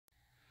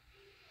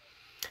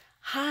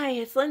Hi,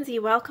 it's Lindsay.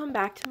 Welcome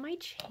back to my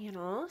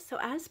channel. So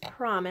as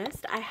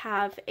promised, I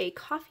have a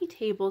coffee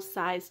table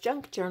size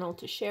junk journal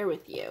to share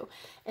with you,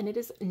 and it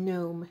is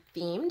gnome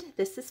themed.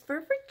 This is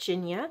for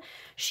Virginia.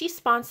 She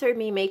sponsored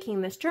me making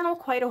this journal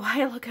quite a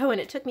while ago,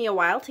 and it took me a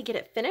while to get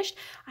it finished.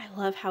 I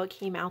love how it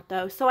came out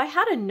though. So I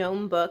had a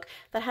gnome book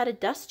that had a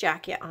dust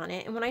jacket on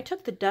it, and when I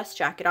took the dust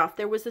jacket off,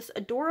 there was this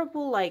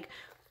adorable like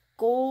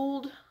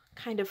gold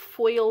kind of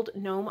foiled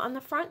gnome on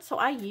the front. So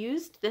I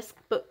used this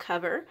book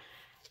cover.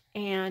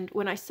 And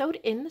when I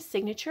sewed in the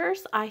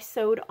signatures, I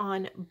sewed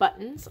on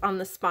buttons on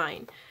the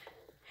spine.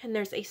 And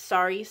there's a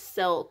sari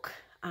silk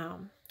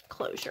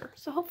closure.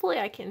 So hopefully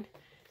I can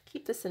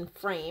keep this in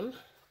frame.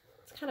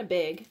 It's kind of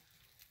big.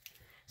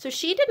 So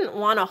she didn't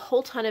want a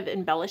whole ton of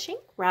embellishing,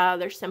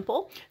 rather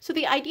simple. So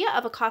the idea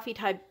of a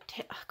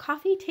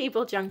coffee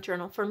table junk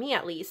journal, for me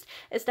at least,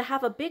 is to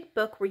have a big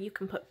book where you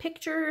can put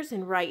pictures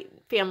and write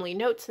family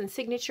notes and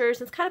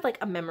signatures. It's kind of like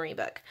a memory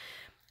book.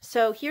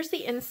 So here's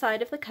the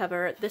inside of the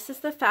cover. This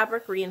is the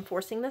fabric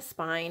reinforcing the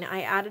spine.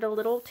 I added a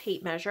little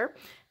tape measure.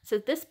 So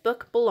this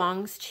book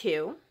belongs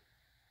to,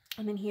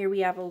 and then here we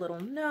have a little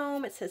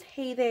gnome. It says,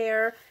 "Hey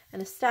there," an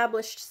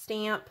established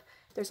stamp.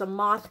 There's a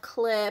moth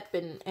clip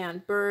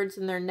and birds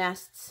in their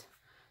nests.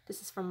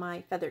 This is from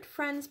my Feathered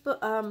Friends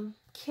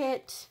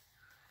kit.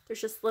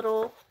 There's just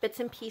little bits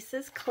and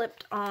pieces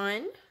clipped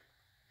on.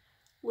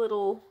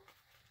 Little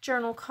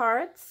journal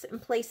cards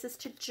and places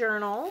to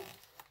journal.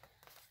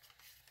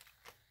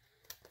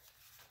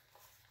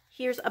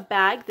 Here's a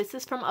bag. This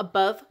is from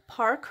Above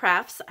Par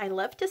Crafts. I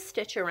love to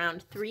stitch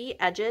around 3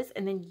 edges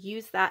and then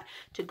use that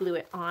to glue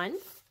it on.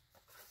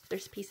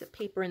 There's a piece of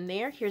paper in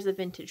there. Here's a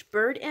vintage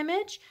bird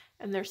image,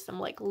 and there's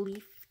some like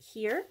leaf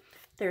here.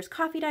 There's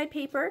coffee dyed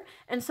paper.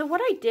 And so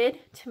what I did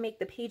to make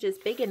the pages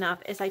big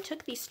enough is I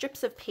took these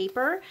strips of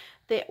paper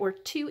that were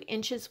 2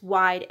 inches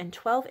wide and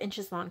 12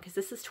 inches long, because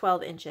this is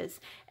 12 inches.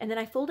 And then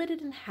I folded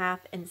it in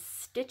half and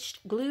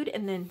glued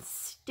and then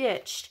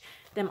stitched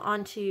them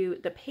onto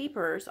the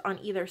papers on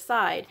either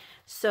side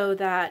so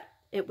that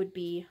it would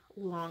be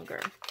longer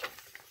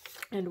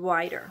and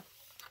wider.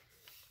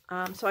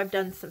 So I've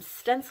done some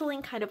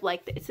stenciling, kind of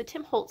like it's a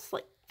Tim Holtz,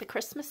 like the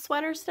Christmas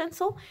sweater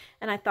stencil,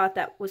 and I thought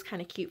that was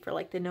kind of cute for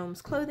like the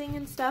gnome's clothing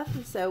and stuff.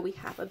 And so we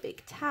have a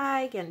big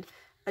tag and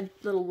a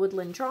little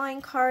woodland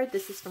drawing card.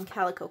 This is from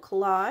Calico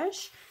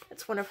Collage.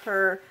 It's one of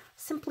her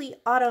Simply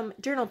Autumn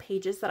journal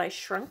pages that I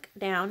shrunk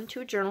down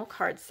to a journal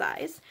card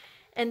size.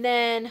 And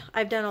then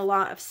I've done a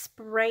lot of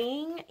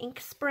spraying, ink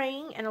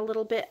spraying, and a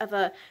little bit of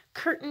a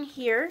curtain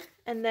here.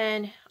 And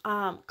then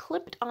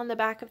clipped on the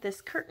back of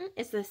this curtain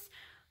is this,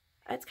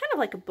 it's kind of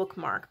like a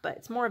bookmark, but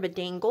it's more of a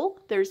dangle.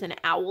 There's an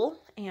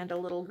owl and a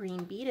little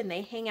green bead, and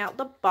they hang out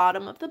the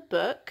bottom of the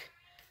book.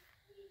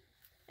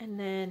 And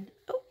then,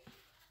 oh,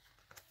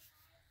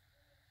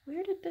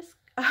 where did this,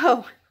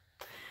 oh,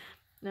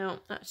 no,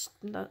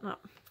 not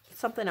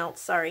something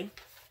else, sorry.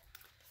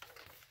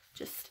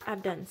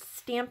 I've done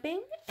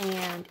stamping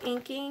and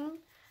inking,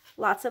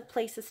 lots of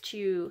places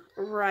to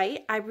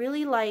write. I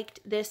really liked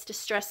this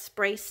Distress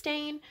Spray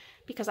Stain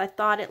because I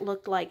thought it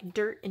looked like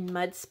dirt and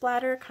mud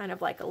splatter, kind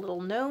of like a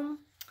little gnome.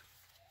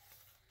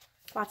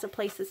 Lots of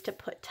places to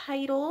put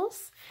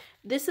titles.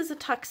 This is a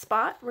tuck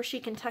spot where she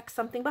can tuck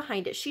something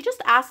behind it. She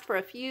just asked for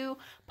a few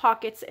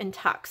pockets and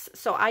tucks,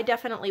 so I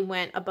definitely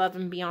went above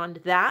and beyond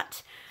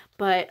that.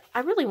 But I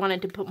really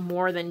wanted to put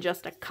more than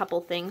just a couple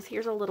things.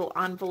 Here's a little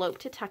envelope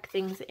to tuck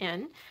things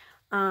in.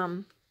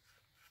 So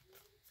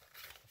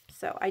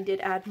I did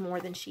add more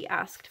than she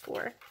asked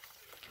for.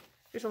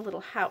 There's a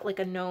little house, like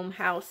a gnome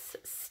house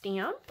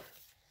stamp.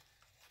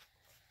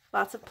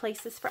 Lots of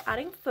places for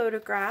adding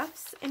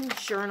photographs and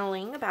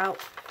journaling about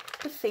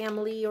the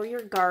family or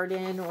your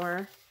garden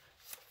or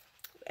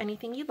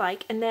anything you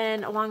like. And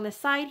then along the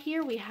side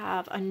here, we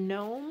have a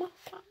gnome.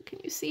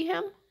 Can you see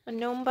him? A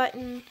gnome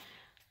button.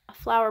 A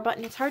flower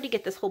button. It's hard to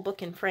get this whole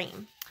book in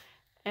frame.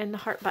 And the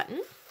heart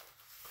button.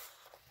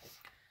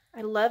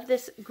 I love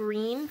this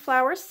green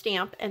flower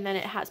stamp, and then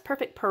it has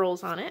perfect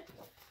pearls on it.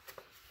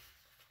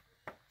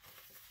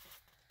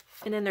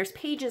 And then there's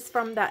pages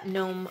from that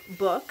gnome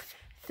book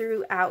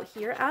throughout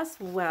here as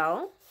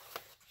well.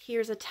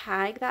 Here's a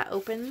tag that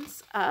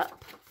opens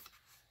up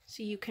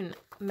so you can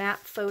map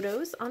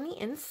photos on the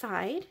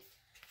inside.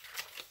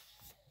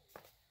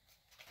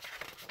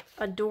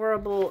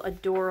 Adorable,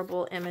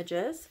 adorable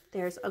images.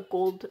 There's a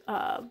gold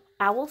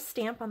owl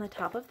stamp on the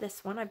top of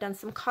this one. I've done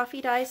some coffee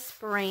dye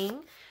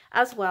spraying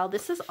as well.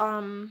 This is,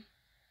 I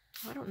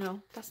don't know.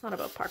 That's not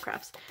Above Par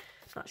Crafts.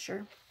 Not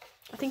sure.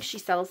 I think she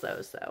sells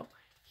those though.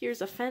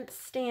 Here's a fence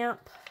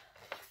stamp.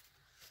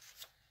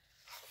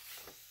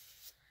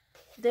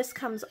 This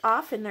comes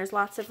off and there's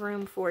lots of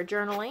room for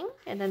journaling.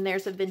 And then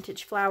there's a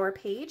vintage flower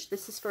page.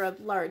 This is for a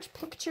large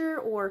picture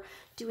or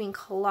doing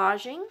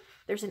collaging.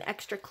 There's an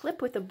extra clip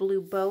with a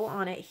blue bow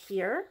on it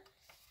here.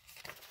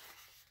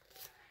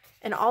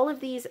 And all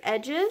of these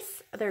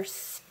edges, they're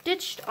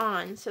stitched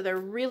on, so they're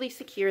really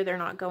secure. They're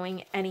not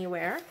going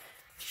anywhere.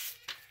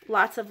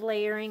 Lots of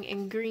layering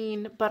and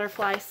green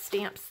butterfly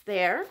stamps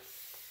there.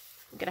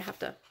 I'm going to have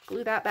to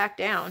glue that back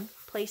down.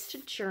 place to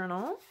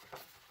journal.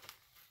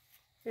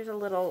 There's a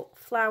little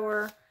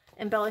flower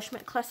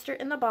embellishment cluster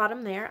in the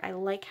bottom there. I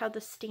like how the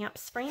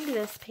stamps framed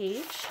this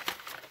page.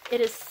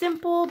 It is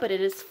simple, but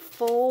it is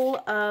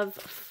full of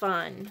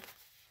fun.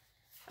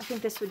 I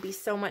think this would be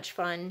so much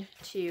fun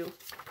to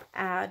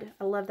add.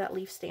 I love that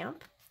leaf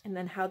stamp. And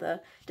then how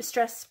the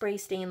distress spray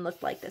stain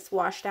looked like this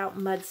washed out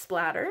mud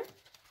splatter.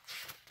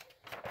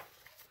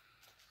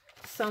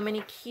 So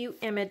many cute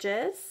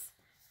images.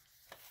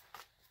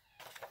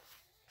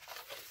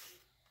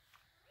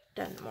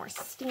 Done more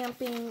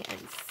stamping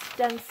and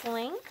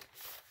stenciling.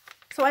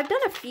 So I've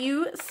done a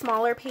few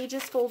smaller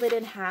pages folded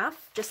in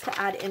half just to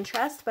add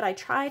interest, but I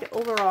tried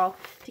overall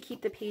to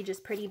keep the pages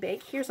pretty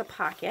big. Here's a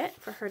pocket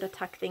for her to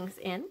tuck things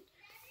in.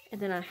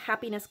 And then a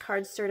happiness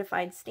card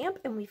certified stamp,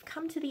 and we've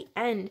come to the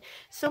end.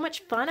 So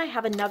much fun. I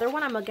have another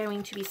one I'm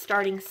going to be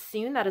starting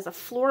soon. That is a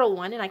floral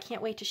one, and I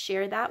can't wait to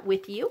share that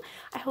with you.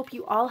 I hope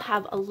you all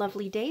have a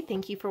lovely day.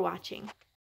 Thank you for watching.